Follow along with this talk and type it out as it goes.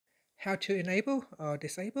How to enable or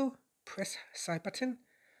disable press side button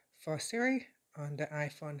for Siri on the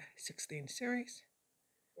iPhone 16 series.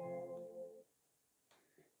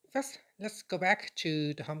 First, let's go back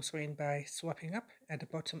to the home screen by swiping up at the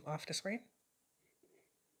bottom of the screen.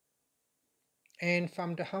 And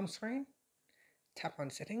from the home screen, tap on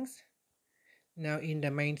Settings. Now in the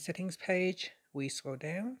main settings page, we scroll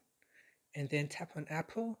down and then tap on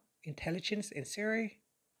Apple, Intelligence and Siri.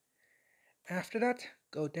 After that,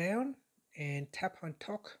 go down and tap on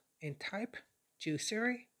Talk and Type to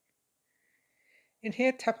Siri. In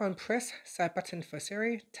here, tap on Press Side button for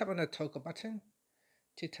Siri. Tap on the toggle button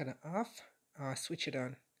to turn it off or switch it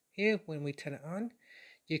on. Here, when we turn it on,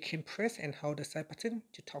 you can press and hold the side button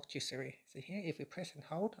to talk to Siri. So here, if we press and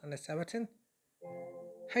hold on the side button,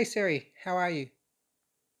 "Hi Siri, how are you?"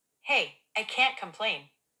 Hey, I can't complain.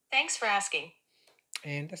 Thanks for asking.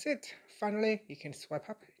 And that's it. Finally, you can swipe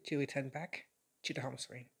up to return back to the home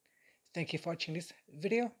screen. Thank you for watching this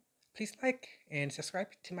video. Please like and subscribe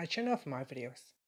to my channel for more videos.